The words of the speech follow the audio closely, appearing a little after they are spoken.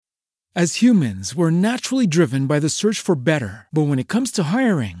As humans, we're naturally driven by the search for better. But when it comes to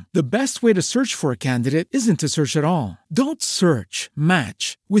hiring, the best way to search for a candidate isn't to search at all. Don't search,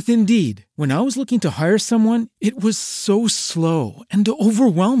 match with Indeed. When I was looking to hire someone, it was so slow and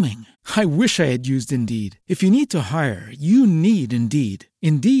overwhelming. I wish I had used Indeed. If you need to hire, you need Indeed.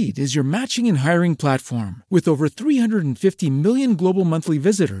 Indeed is your matching and hiring platform with over 350 million global monthly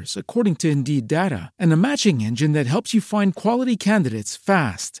visitors, according to Indeed data, and a matching engine that helps you find quality candidates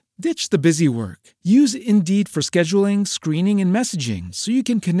fast. Ditch the busy work. Use Indeed for scheduling, screening, and messaging so you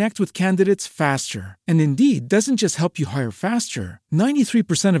can connect with candidates faster. And Indeed doesn't just help you hire faster.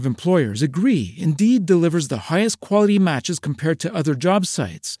 93% of employers agree Indeed delivers the highest quality matches compared to other job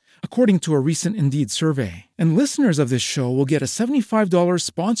sites, according to a recent Indeed survey. And listeners of this show will get a $75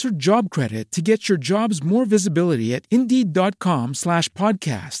 sponsored job credit to get your jobs more visibility at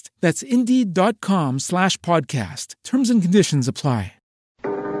Indeed.com/podcast. That's Indeed.com/podcast. Terms and conditions apply.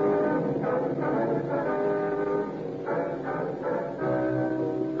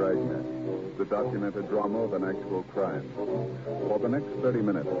 The documented drama of an actual crime. For the next 30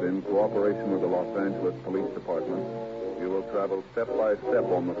 minutes, in cooperation with the Los Angeles Police Department, you will travel step by step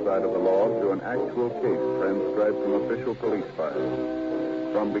on the side of the law through an actual case transcribed from official police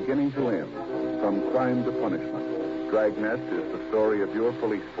files. From beginning to end, from crime to punishment, Dragnet is the story of your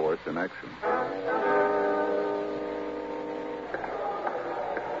police force in action.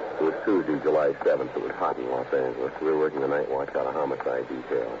 It was Tuesday, July 7th. It was hot in Los Angeles. We were working the night watch out of homicide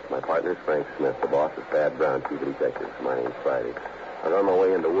detail. My partner is Frank Smith. The boss is Thad Brown, chief of detectives. My name's Friday. I was on my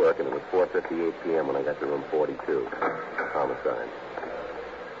way into work, and it was 4:58 p.m. when I got to room 42. Homicide.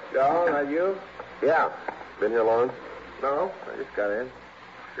 Joe, that you? Yeah. Been here long? No, I just got in.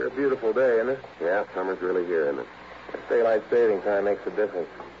 Sure a beautiful day, isn't it? Yeah, summer's really here, isn't it? This daylight saving time makes a difference.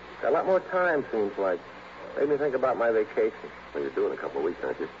 Got a lot more time, seems like. Made me think about my vacation. Well, you're doing a couple of weeks,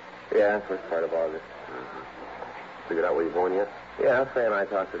 aren't you? Yeah, first part of August. Figured out where you're going yet? Yeah, Fay and I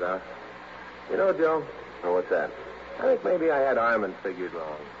talked it out. You know, Joe, Oh, what's that? I think maybe I had Armand figured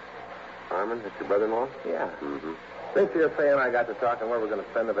wrong. Armand? That's your brother-in-law? Yeah. Mm-hmm. This year, Fay and I got to talking where we're going to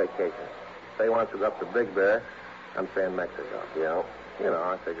spend the vacation. Fay wants to go up to Big Bear. I'm saying Mexico. Yeah. You know,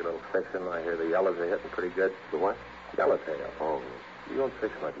 I take a little fishing. I hear the yellows are hitting pretty good. The what? Yellowtail. Oh. You don't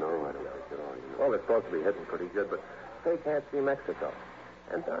fish much. No, I don't fish at all. You know. Well, they're supposed to be hitting pretty good, but Fay can't see Mexico.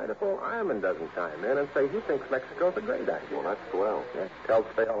 And darn if old Armand doesn't chime in and say he thinks Mexico's a great idea. Well, that's swell. Yeah, tells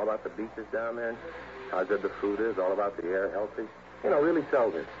Fay all about the beaches down there, how good the food is, all about the air, healthy. You know, really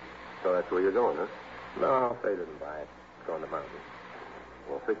sells it. So that's where you're going, huh? No, Fay didn't buy it. It's going to mountains.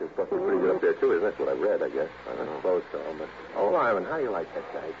 Well, fishing's supposed to be pretty good up there, too, isn't it? That's what I read, I guess. I don't know. Suppose so, but... Oh, Armand, how do you like that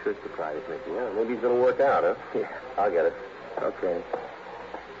guy? He sure surprised me. Yeah, maybe he's going to work out, huh? Yeah. I'll get it. Okay.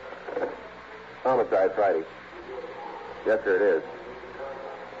 Homicide Friday. Yes, sir, it is.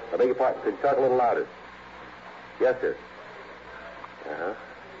 I beg your pardon. Could you talk a little louder? Yes, sir. Uh-huh.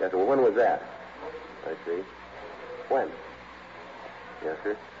 Yes, sir. Well, when was that? I see. When? Yes,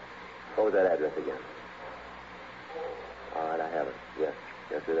 sir. What was that address again? All right, I have it. Yes.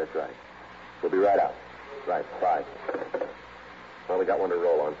 Yes, sir, that's right. We'll be right out. Right. Bye. Well, we got one to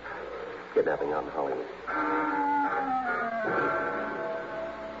roll on. Kidnapping out in Hollywood.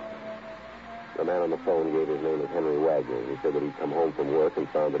 The man on the phone gave his name as Henry Wagner. He said that he'd come home from work and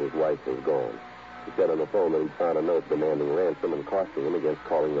found that his wife was gone. He said on the phone that he'd found a note demanding ransom and costing him against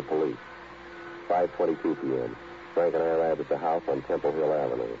calling the police. 5:22 p.m. Frank and I arrived at the house on Temple Hill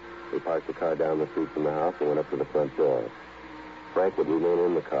Avenue. We parked the car down the street from the house and went up to the front door. Frank would remain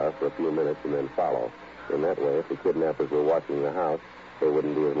in the car for a few minutes and then follow. In that way, if the kidnappers were watching the house, they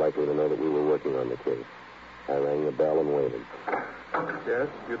wouldn't be as likely to know that we were working on the case. I rang the bell and waited. Yes,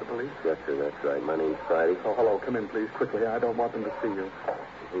 you the police? Yes, sir, that's right. My name's Friday. Oh, hello. Come in, please, quickly. I don't want them to see you.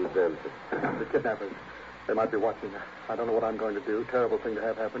 Who's them? The kidnappers. They might be watching. I don't know what I'm going to do. Terrible thing to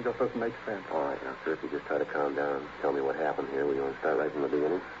have happen. Just doesn't make sense. All right, now, sir, if you just try to calm down, tell me what happened here. We want to start right from the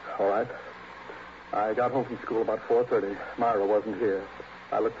beginning? All right. I got home from school about 4:30. Myra wasn't here.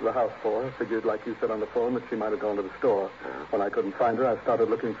 I looked to the house for her. Figured, like you said on the phone, that she might have gone to the store. When I couldn't find her, I started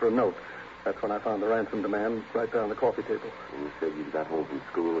looking for a note. That's when I found the ransom demand right there on the coffee table. And you said you got home from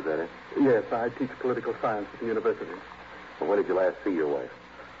school, is that it? Yes, I teach political science at the university. Well, when did you last see your wife?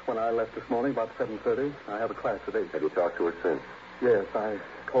 When I left this morning, about 7:30, I have a class at 8. Have you talked to her since? Yes, I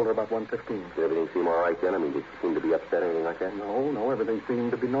called her about 1:15. Did everything seem all right then? I mean, did she seem to be upset or anything like that? No, everything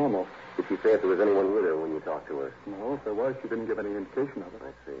seemed to be normal. Did she say if there was anyone with her when you talked to her? No, if there was, she didn't give any indication of it.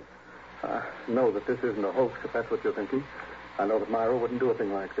 I see. I know that this isn't a hoax, if that's what you're thinking. I know that Myra wouldn't do a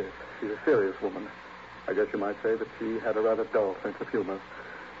thing like this. She's a serious woman. I guess you might say that she had a rather dull sense of humor.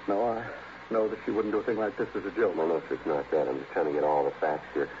 No, know that she wouldn't do a thing like this as a joke. Well, no, sir, it's not that. I'm just trying to get all the facts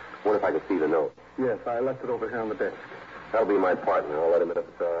here. Wonder if I could see the note. Yes, I left it over here on the desk. That'll be my partner. I'll let him in if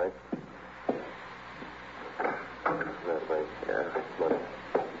it's all right. That way. Yeah, money.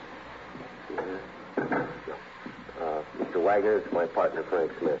 Mr. Wagner, it's my partner,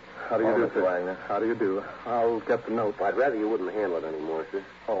 Frank Smith. How do you do, Mr. sir? Wagner? How do you do? I'll get the note. Well, I'd rather you wouldn't handle it anymore, sir.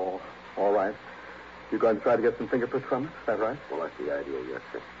 Oh, all right. You going to try to get some fingerprints from it? Is that right? Well, that's the idea, yes,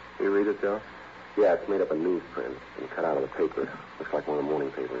 sir. You read it, Joe? Yeah, it's made up of newsprint and cut out of the paper. Looks like one of the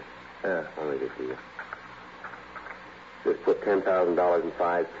morning papers. Yeah. I'll read it for you. Just put $10,000 in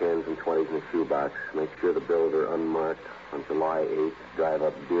 5, 10s, and 20s in a shoebox. Make sure the bills are unmarked. On July 8th, drive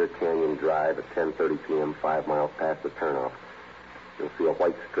up Deer Canyon Drive at 10:30 p.m., 5 miles past the turnoff. You'll see a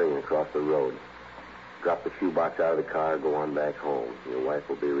white string across the road. Drop the shoebox out of the car, go on back home. Your wife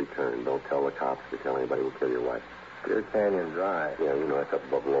will be returned. Don't tell the cops. If you tell anybody, we'll kill your wife. Deer Canyon Drive. Yeah, you know, that's up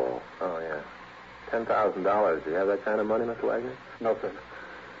above Laurel. Oh, yeah. $10,000. Do you have that kind of money, Mr. Wagner? No, sir.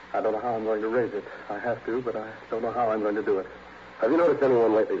 I don't know how I'm going to raise it. I have to, but I don't know how I'm going to do it. Have you noticed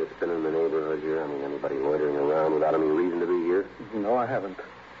anyone lately that's been in the neighborhood here? I mean, anybody loitering around without any reason to be here? No, I haven't.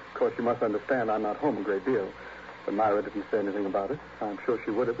 Of course, you must understand I'm not home a great deal. But Myra didn't say anything about it. I'm sure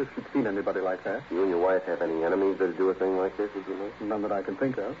she would have if she'd seen anybody like that. You and your wife have any enemies that do a thing like this, would you know? None that I can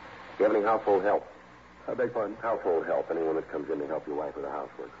think of. Do you have any household help? I beg pardon? Household help. Anyone that comes in to help your wife with the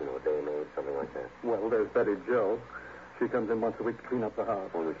housework. You know, a day maid, something like that. Well, there's Betty Jo. She comes in once a week to clean up the house.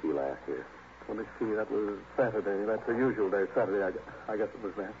 When was she last here? Let me see. That was Saturday. That's her usual day, Saturday. I guess it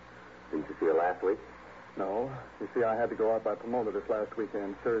was that. Didn't you see her last week? No. You see, I had to go out by Pomona this last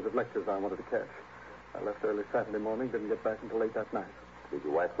weekend. Series of lectures I wanted to catch. I left early Saturday morning, didn't get back until late that night. Did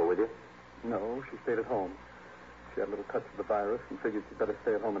your wife go with you? No, she stayed at home. She had a little touch of the virus and figured she'd better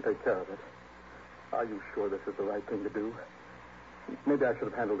stay at home and take care of it. Are you sure this is the right thing to do? Maybe I should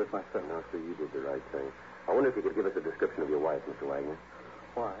have handled this myself. No, sir, you did the right thing. I wonder if you could give us a description of your wife, Mr. Wagner.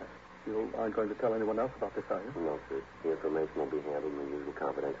 Why? You aren't going to tell anyone else about this, are you? No, sir. The information will be handled in the usual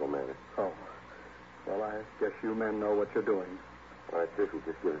confidential manner. Oh. Well, I guess you men know what you're doing. All right, sir, if you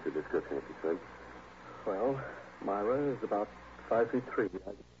just give us a description, if you could. Well, Myra is about 5'3".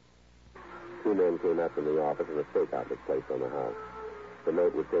 Two men came out from the office of a stakeout was placed on the house. The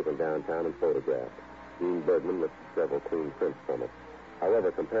note was taken downtown and photographed. Dean Bergman lifted several clean prints from it.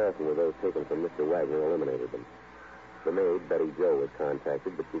 However, comparison with those taken from Mr. Wagner eliminated them. The maid, Betty Jo, was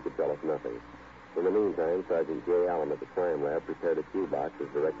contacted, but she could tell us nothing. In the meantime, Sergeant J. Allen at the crime lab prepared a shoebox as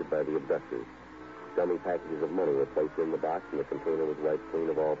directed by the abductors. Dummy packages of money were placed in the box, and the container was wiped clean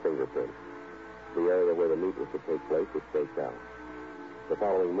of all fingerprints. The area where the meet was to take place was staked out. The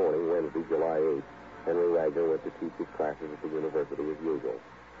following morning, Wednesday, July 8th, Henry Wagner went to teach his classes at the university as usual.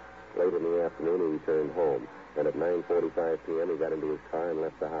 Late in the afternoon, he returned home, and at 9:45 p.m., he got into his car and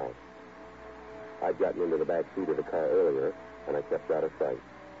left the house. I'd gotten into the back seat of the car earlier, and I kept out of sight.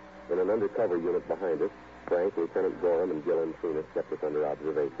 In an undercover unit behind us, Frank, Lieutenant Gorham, and Gil Encinas kept us under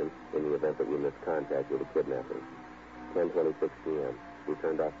observation in the event that we missed contact with the kidnappers. 10:26 p.m. We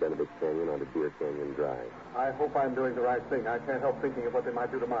turned off Benedict Canyon onto Deer Canyon Drive. I hope I'm doing the right thing. I can't help thinking of what they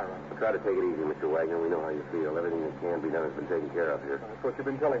might do to Myra. Well, try to take it easy, Mr. Wagner. We know how you feel. Everything that can be done has been taken care of here. That's what you've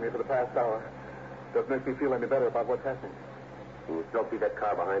been telling me for the past hour. Doesn't make me feel any better about what's happening. Can you still see that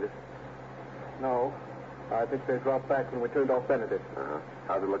car behind us? No. I think they dropped back when we turned off Benedict. Uh-huh.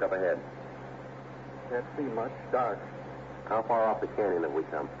 How's it look up ahead? Can't see much. Dark. How far off the canyon have we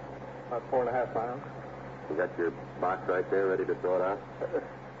come? About 4.5 miles. You got your box right there ready to throw it out?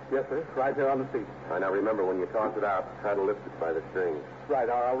 Yes, sir. Right here on the seat. All right, now remember, when you toss it out, try to lift it by the string. Right,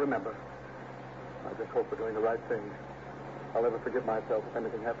 I'll remember. I just hope we're doing the right thing. I'll never forgive myself if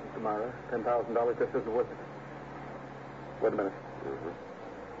anything happens to Myra. $10,000 just isn't worth it. Wait a minute. Mm-hmm.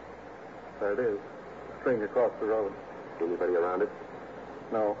 There it is. String across the road. See anybody around it?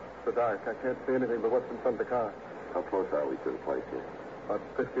 No, it's so dark. I can't see anything but what's in front of the car. How close are we to the place here? About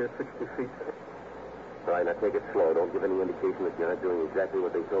 50 or 60 feet. All right, now take it slow. Don't give any indication that you're not doing exactly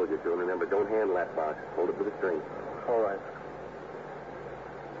what they told you to. And remember, don't handle that box. Hold it to the string. All right.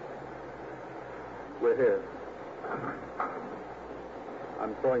 We're here.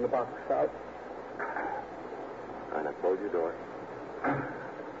 I'm throwing the box out. All right, now close your door.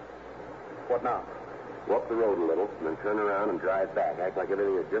 What now? Go up the road a little, and then turn around and drive back. Act like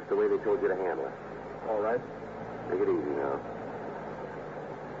everything is just the way they told you to handle it. All right. Take it easy now.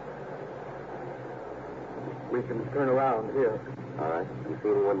 We can turn around here. All right. You see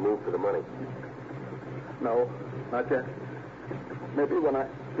anyone move for the money? No, not yet. Maybe when I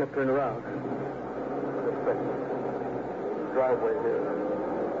get turned around. Just a second. Driveway here.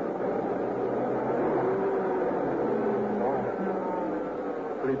 All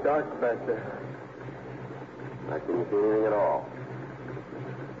right. Pretty dark back there. I couldn't see anything at all.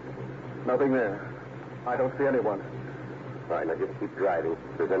 Nothing there. I don't see anyone. All right, now just keep driving.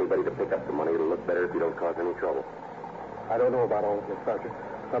 If there's anybody to pick up the money, it'll look better if you don't cause any trouble. I don't know about all of this, Sergeant.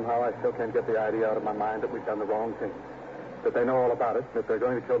 Somehow I still can't get the idea out of my mind that we've done the wrong thing. That they know all about it, that they're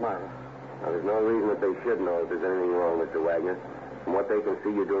going to kill Myra. Now, there's no reason that they should know if there's anything wrong, Mr. Wagner. From what they can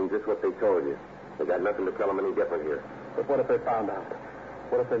see, you're doing just what they told you. They got nothing to tell them any different here. But what if they found out?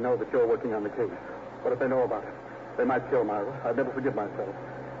 What if they know that you're working on the case? What if they know about it? They might kill Myra. I'd never forgive myself.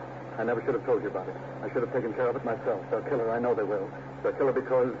 I never should have told you about it. I should have taken care of it myself. They'll kill her. I know they will. They'll kill her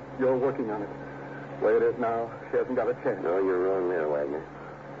because you're working on it. The way it is now, she hasn't got a chance. No, you're wrong there, Wagner.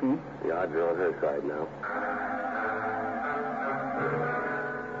 The odds are on her side now.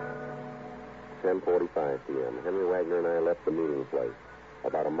 10:45 p.m. Henry Wagner and I left the meeting place.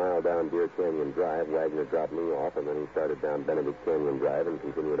 About a mile down Deer Canyon Drive, Wagner dropped me off, and then he started down Benedict Canyon Drive and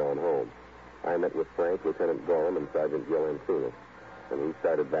continued on home. I met with Frank, Lieutenant Gorham, and Sergeant Joe Ancinas, and we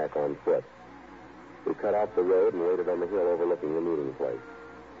started back on foot. We cut off the road and waited on the hill overlooking the meeting place.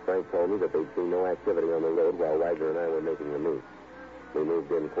 Frank told me that they'd seen no activity on the road while Wagner and I were making the meet. We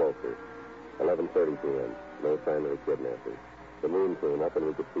moved in closer. 11:30 p.m. No sign of the kidnappers. The moon came up, and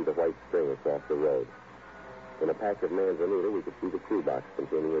we could see the white string across the road. In a patch of manzanita, we could see the shoebox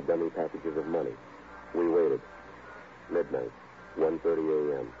containing the dummy packages of money. We waited. Midnight.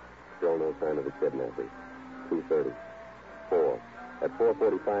 1:30 a.m. Still no sign of the kidnappers. 2:30. 4. At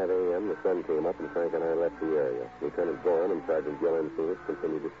 4:45 a.m., the sun came up, and Frank and I left the area. Lieutenant Gorham and Sergeant Joe Ancinas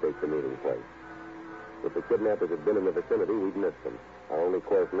continued to stake the meeting place. If the kidnappers had been in the vicinity, we'd missed them. Our only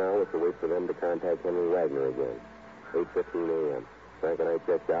course now was to wait for them to contact Henry Wagner again. 8:15 a.m. Frank and I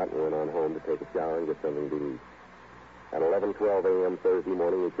checked out and went on home to take a shower and get something to eat. At 11:12 a.m. Thursday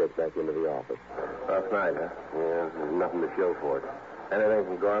morning, we checked back into the office. Last night, huh? Yeah, there's nothing to show for it. Anything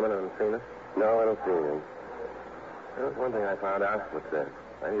from Gorman and Ancinas? No, I don't see anything. There's one thing I found out. What's that?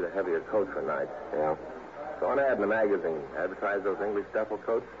 I need a heavier coat for nights. Yeah? Saw an ad in the magazine. Advertised those English duffel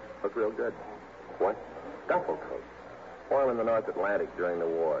coats. Look real good. What? Duffel coats. Wore them in the North Atlantic during the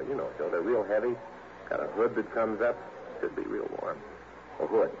war. You know, Joe, they're real heavy. Got a hood that comes up. Should be real warm. A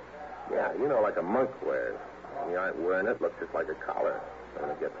hood? Yeah, you know, like a monk wears. When you aren't wearing it, it looks just like a collar. When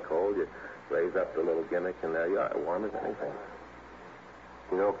it gets cold, you raise up the little gimmick, and there you are, warm as anything.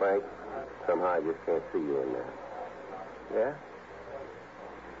 You know, Frank, somehow I just can't see you in there. Yeah?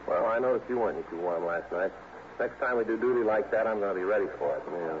 Well, I noticed you weren't too warm last night. Next time we do duty like that, I'm going to be ready for it.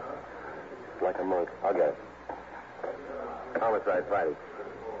 Yeah. Just like a monk. I'll get it. Homicide Friday.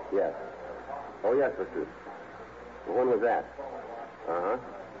 Yes. Oh, yes, Mr. When was that? Uh-huh.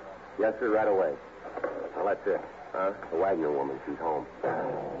 Yes, sir, right away. Now, that's it. Huh? The Wagner woman, she's home.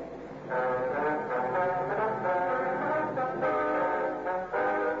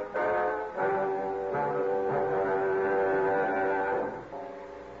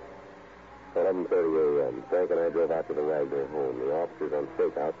 .30 a.m. Frank and I drove out to the Wagner home. The officers on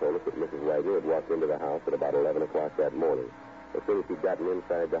stakeout told us that Mrs. Wagner had walked into the house at about 11 o'clock that morning. As soon as she'd gotten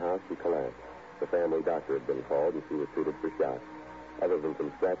inside the house, she collapsed. The family doctor had been called, and she was treated for shock. Other than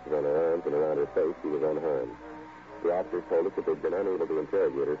some scratches on her arms and around her face, she was unharmed. The officers told us that they'd been unable to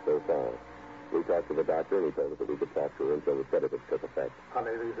interrogate her so far. We talked to the doctor, and he told us that we could talk to her until the sedatives took effect.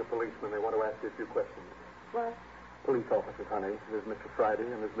 Honey, these are policemen. They want to ask you a few questions. What? Police officers, honey. There's Mr. Friday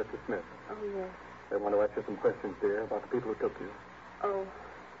and there's Mr. Smith. Oh, yes. They want to ask you some questions, dear, about the people who took you. Oh,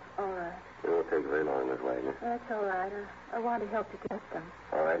 all right. It won't take very long, Miss Wagner. That's all right. I want to help you get them.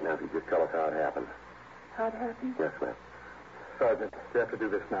 All right, now, if you just tell us how it happened. How it happened? Yes, ma'am. Sergeant, you have to do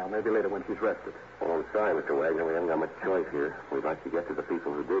this now. Maybe later when she's rested. Well, I'm sorry, Mr. Wagner. We haven't got much choice here. We'd like to get to the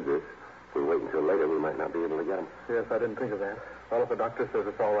people who did this. If we wait until later, we might not be able to get them. Yes, I didn't think of that. Well, if the doctor says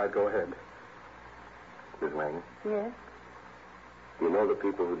it's all right, go ahead. Miss Wagner, Yes? do you know the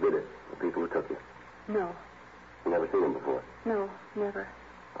people who did it? The people who took you? No. You never seen them before? No, never.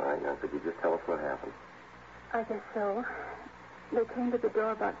 All right, now, could you just tell us what happened? I guess so. They came to the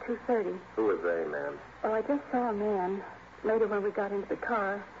door about 2:30. Who was they, ma'am? Well, I just saw a man. Later, when we got into the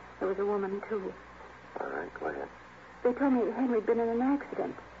car, there was a woman, too. All right, go ahead. They told me Henry had been in an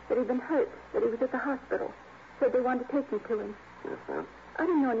accident, that he'd been hurt, that he was at the hospital. Said they wanted to take me to him. Yes, ma'am. I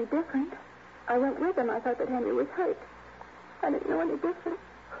didn't know any different. I went with them. I thought that Henry was hurt. I didn't know any different.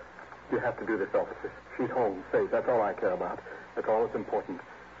 You have to do this, officer. She's home, safe. That's all I care about. That's all that's important.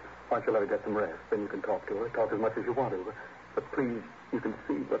 Why don't you let her get some rest? Then you can talk to her. Talk as much as you want to. But please, you can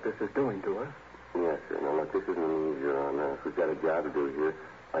see what this is doing to her. Yes, sir. Now, look, this isn't easier on us. We've got a job to do here.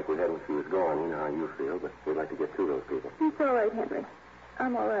 Like we had when she was gone. You know how you feel, but we'd like to get to those people. It's all right, Henry.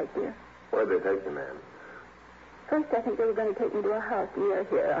 I'm all right, dear. Where'd they take you, ma'am? First, I think they were going to take me to a house near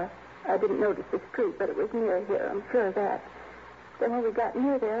here. I didn't notice the street, but it was near here. I'm sure of that. Then when we got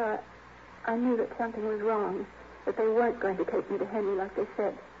near there, I knew that something was wrong, that they weren't going to take me to Henry like they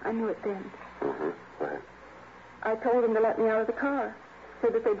said. I knew it then. Mm-hmm. Right. I told them to let me out of the car,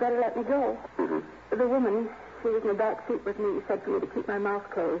 said that they'd better let me go. Mm-hmm. The woman, she was in the back seat with me, said for me to keep my mouth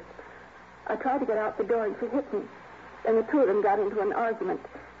closed. I tried to get out the door, and she hit me. Then the two of them got into an argument.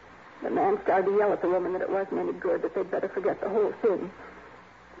 The man started to yell at the woman that it wasn't any good, that they'd better forget the whole thing.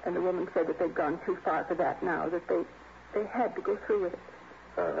 And the woman said that they'd gone too far for that now, that they had to go through with it.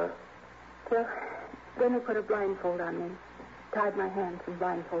 Uh-huh. Well, then they put a blindfold on me, tied my hands and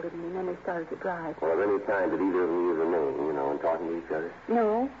blindfolded me, and then they started to drive. Well, at any time, did either of them use a name, in talking to each other?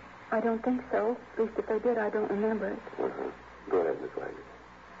 No, I don't think so. At least if they did, I don't remember it. Go ahead, Miss Wagner.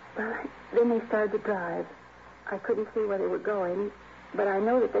 Well, then they started to drive. I couldn't see where they were going, but I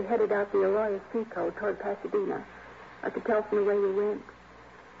know that they headed out the Arroyo Seco toward Pasadena. I could tell from the way we went.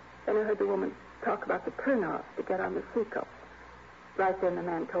 Then I heard the woman talk about the turnoff to get on the Seco. Right then the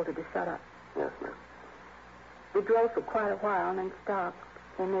man told her to shut up. Yes, ma'am. We drove for quite a while and then stopped.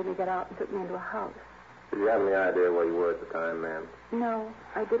 They made me get out and took me into a house. Did you have any idea where you were at the time, ma'am? No,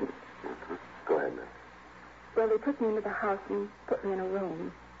 I didn't. Mm-hmm. Go ahead, ma'am. Well, they took me into the house and put me in a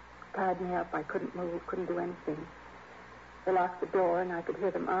room. Tied me up. I couldn't move, couldn't do anything. They locked the door, and I could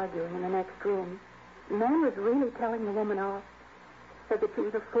hear them arguing in the next room. The man was really telling the woman off. Said that she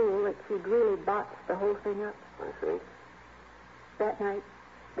was a fool, that she'd really botched the whole thing up. I see. That night,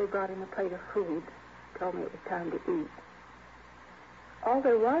 they brought in a plate of food. Told me it was time to eat. All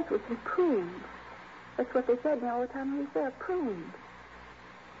there was some prunes. That's what they said to me all the time I was there, prunes.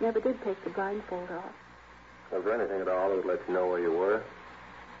 Never did take the blindfold off. Was there anything at all that would let you know where you were?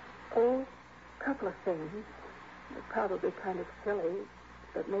 Oh, a couple of things. They're probably kind of silly,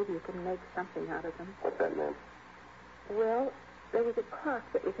 but maybe you can make something out of them. What's that, ma'am? Well, there was a clock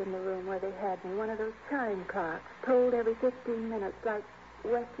that was in the room where they had me, one of those chime clocks, tolled every 15 minutes, like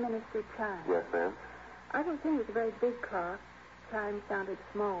Westminster chimes. Yes, ma'am. I don't think it was a very big clock. Chimes sounded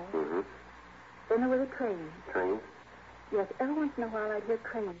small. Mm-hmm. Then there was a train. Train? Yes, every once in a while I'd hear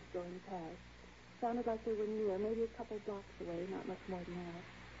trains going past. Sounded like they were near, maybe a couple blocks away, not much more than that.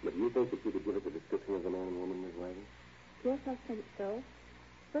 But do you think that you could give us a description of the man and woman, Miss Wagner? Yes, I think so.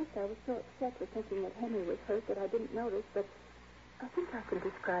 First, I was so upset with thinking that Henry was hurt that I didn't notice, but I think I can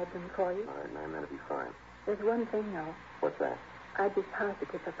describe them for you. All right, ma'am, that'll be fine. There's one thing, though. What's that? I'd be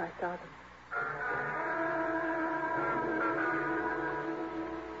positive if I saw them.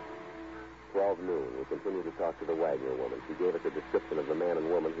 12 noon, we continued to talk to the Wagner woman. She gave us a description of the man and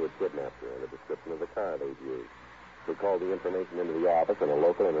woman who had kidnapped her and a description of the car they'd used. We called the information into the office, and a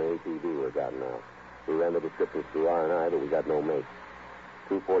local and an ATV were gotten out. We ran the descriptions through R&I, but we got no mate.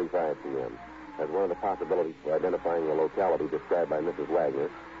 2:45 p.m. As one of the possibilities for identifying the locality described by Mrs. Wagner,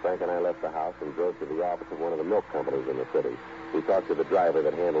 Frank and I left the house and drove to the office of one of the milk companies in the city. We talked to the driver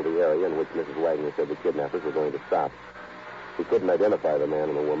that handled the area in which Mrs. Wagner said the kidnappers were going to stop. We couldn't identify the man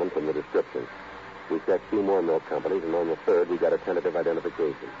and the woman from the description. We checked 2 more milk companies, and on the 3rd, we got a tentative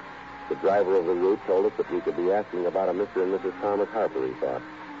identification. The driver of the route told us that we could be asking about a Mr. and Mrs. Thomas Harper, he thought.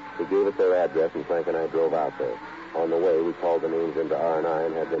 He gave us their address, and Frank and I drove out there. On the way, we called the names into R&I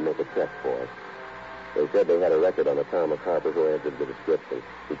and had them make a check for us. They said they had a record on a Thomas Harper who answered the description.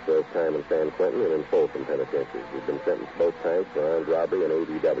 He'd served time in San Quentin and in Folsom Penitentiary. He'd been sentenced both times for armed robbery and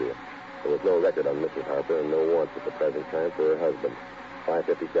ADW. There was no record on Mrs. Harper and no warrants at the present time for her husband.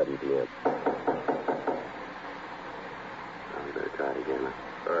 5:57 p.m. Well, we better try it again,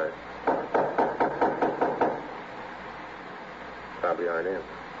 huh? All right. Probably aren't in.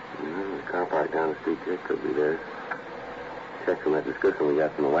 The car parked down the street here could be theirs. Check from that description we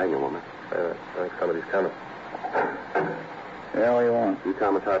got from the Wagner woman. I think somebody's coming. Yeah, what do you want? You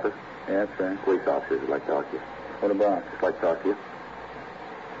Thomas Harper? Yeah, that's right. Police officers would like to talk to you. What about? Just like to talk to you.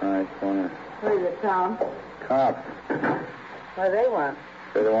 All right, go on in. What is it, Tom? Cops. What do they want?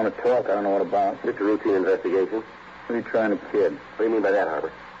 Say they want to talk. I don't know what about. Just a routine investigation. What are you trying to kid? What do you mean by that,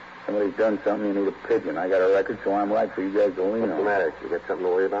 Harper? Somebody's done something, you need a pigeon. I got a record, so I'm right for you guys to lean What's the on. matter? You got something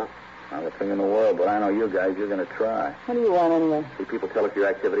to worry about? Not a thing in the world, but I know you guys, you're going to try. What do you want, anyway? See people tell us your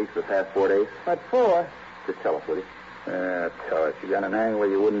activities for the past 4 days? What for? Just tell us, will you? Yeah, tell us. You got an angle where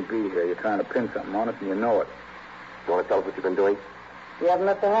you wouldn't be here. You're trying to pin something on us, and you know it. You want to tell us what you've been doing? You haven't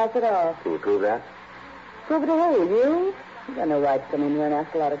left the house at all. Can you prove that? Prove it to who? You? You got no right to come in here and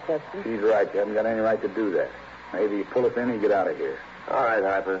ask a lot of questions. She's right. You haven't got any right to do that. Maybe you pull us in and you get out of here. All right,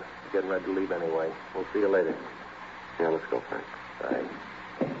 Harper. Getting ready to leave anyway. We'll see you later. Yeah, let's go, Frank. Right.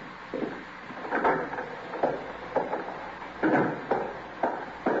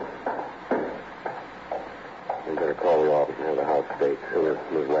 We better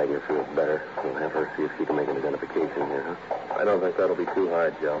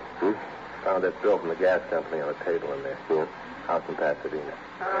right, Joe. Found that bill from the gas company on a table in there. Yeah. House in Pasadena.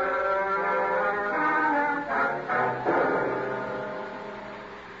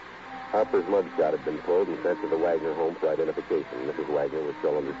 Harper's mugshot had been pulled and sent to the Wagner home for identification. Mrs. Wagner was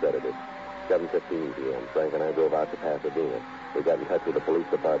still under sedative. 7:15 p.m. Frank and I drove out to Pasadena. We got in touch with the police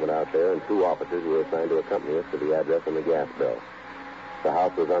department out there, and 2 officers were assigned to accompany us to the address on the gas bill. The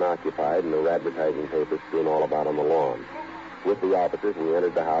house was unoccupied, and there were advertising papers strewn all about on the lawn. With the officers, we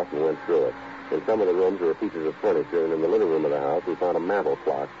entered the house and went through it. In some of the rooms there were pieces of furniture, and in the living room of the house we found a mantel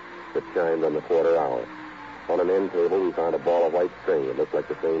clock that chimed on the quarter hour. On an end table, we found a ball of white string. It looked like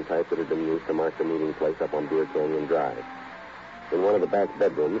the same type that had been used to mark the meeting place up on Deer Canyon Drive. In one of the back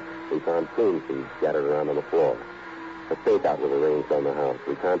bedrooms, we found prune seeds scattered around on the floor. A stakeout was arranged on the house.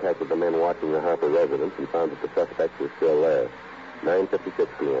 We contacted the men watching the Harper residence and found that the suspects were still there. 9:56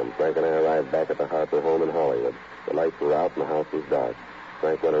 p.m. Frank and I arrived back at the Harper home in Hollywood. The lights were out and the house was dark.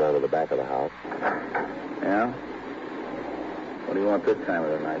 Frank went around to the back of the house. Yeah? What do you want this time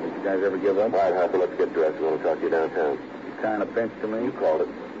of the night? Did you guys ever give up? All right, Harper, let's get dressed. We want to talk to you downtown. You kind of pinched to me? You called it.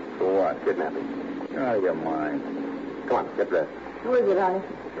 For what? Kidnapping. You're out of your mind. Come on, get dressed. Who is it, honey?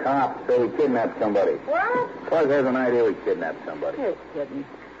 Cops say we kidnapped somebody. What? Plus, there's an idea we kidnapped somebody. You're kidding.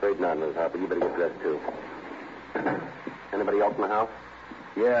 Straight not, Miss Harper. You better get dressed, too. Anybody else in the house?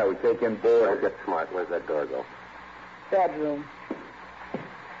 Yeah, we take in Don't board. get smart. Where's that door go? Bedroom.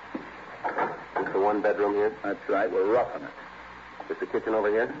 It's the one bedroom here? That's right. We're roughing it. Is the kitchen over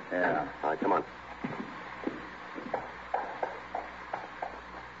here? Yeah. All right, come on.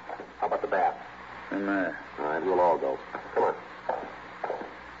 How about the bath? In there. All right, we'll all go. Come on.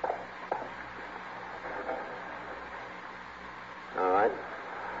 All right.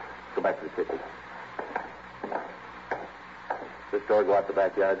 Go back to the kitchen. This door go out the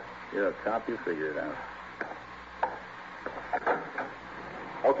backyard? You're a cop. You figure it out.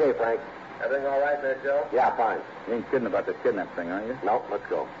 Okay, Frank. Everything all right there, Joe? Yeah, fine. You ain't kidding about the kidnap thing, are you? No, let's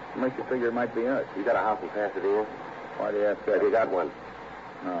go. What makes you figure it might be us? You got a house in Pasadena? Why do you ask that? Have you got one?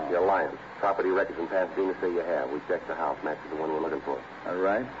 No. You're lying. Property records in Pasadena say you have. We checked the house. Matches the one we're looking for. All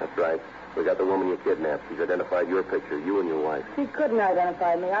right. That's right. We got the woman you kidnapped. She's identified your picture, you and your wife. She couldn't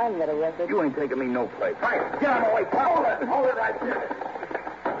identify me. I haven't got a record. You ain't taking me no place. Frank, get on the way. Hold it. Hold it right there.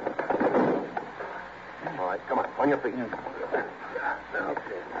 All right, come on. On your feet. Okay.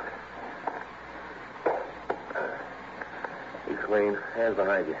 You clean. Hands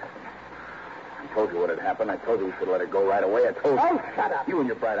behind you. I told you what had happened. I told you we should let her go right away. I told you. Oh, shut up. You and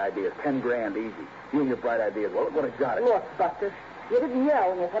your bright ideas. 10 grand easy. You and your bright ideas. Well, look what I got it. Look, Buster, you didn't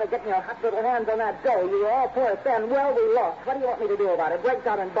yell when you started getting your hot little hands on that dough. You were all for it then. Well, we lost. What do you want me to do about it? Break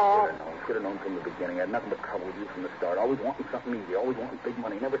down and ball? Should have known from the beginning. I had nothing but trouble with you from the start. Always wanting something easy. Always wanting big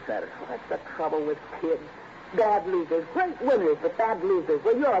money. Never satisfied. That's the trouble with kids. Bad losers. Great winners, but bad losers.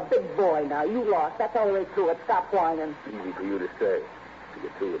 Well, you're a big boy now. You lost. That's all there is to it. Stop whining. Easy for you to say. If you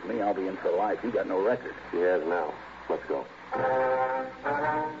get through with me, I'll be in for life. You got no record. She has now. Let's go.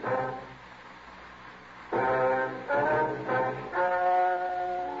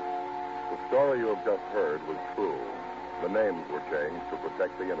 The story you have just heard was true. The names were changed to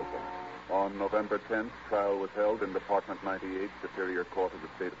protect the innocent. On November 10th, trial was held in Department 98, Superior Court of the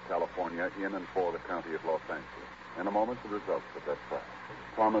State of California, in and for the County of Los Angeles. In a moment, the results of that trial.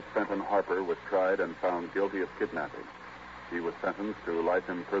 Thomas Fenton Harper was tried and found guilty of kidnapping. He was sentenced to life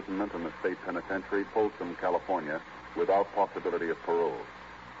imprisonment in the state penitentiary, Folsom, California, without possibility of parole.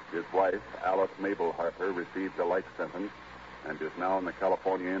 His wife, Alice Mabel Harper, received a life sentence and is now in the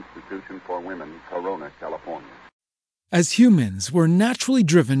California Institution for Women, Corona, California. As humans, we're naturally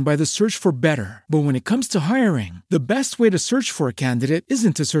driven by the search for better. But when it comes to hiring, the best way to search for a candidate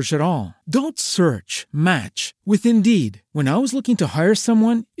isn't to search at all. Don't search, match with Indeed. When I was looking to hire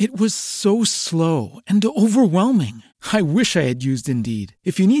someone, it was so slow and overwhelming. I wish I had used Indeed.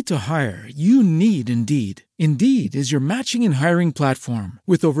 If you need to hire, you need Indeed. Indeed is your matching and hiring platform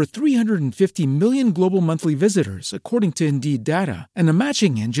with over 350 million global monthly visitors, according to Indeed data, and a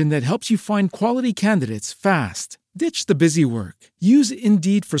matching engine that helps you find quality candidates fast. Ditch the busy work. Use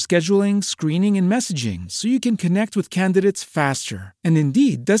Indeed for scheduling, screening, and messaging so you can connect with candidates faster. And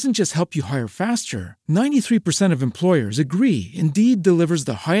Indeed doesn't just help you hire faster. 93% of employers agree Indeed delivers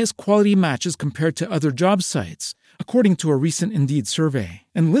the highest quality matches compared to other job sites, according to a recent Indeed survey.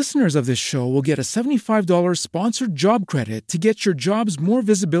 And listeners of this show will get a $75 sponsored job credit to get your jobs more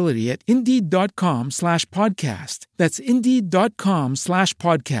visibility at Indeed.com/podcast. That's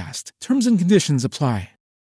Indeed.com/podcast. Terms and conditions apply.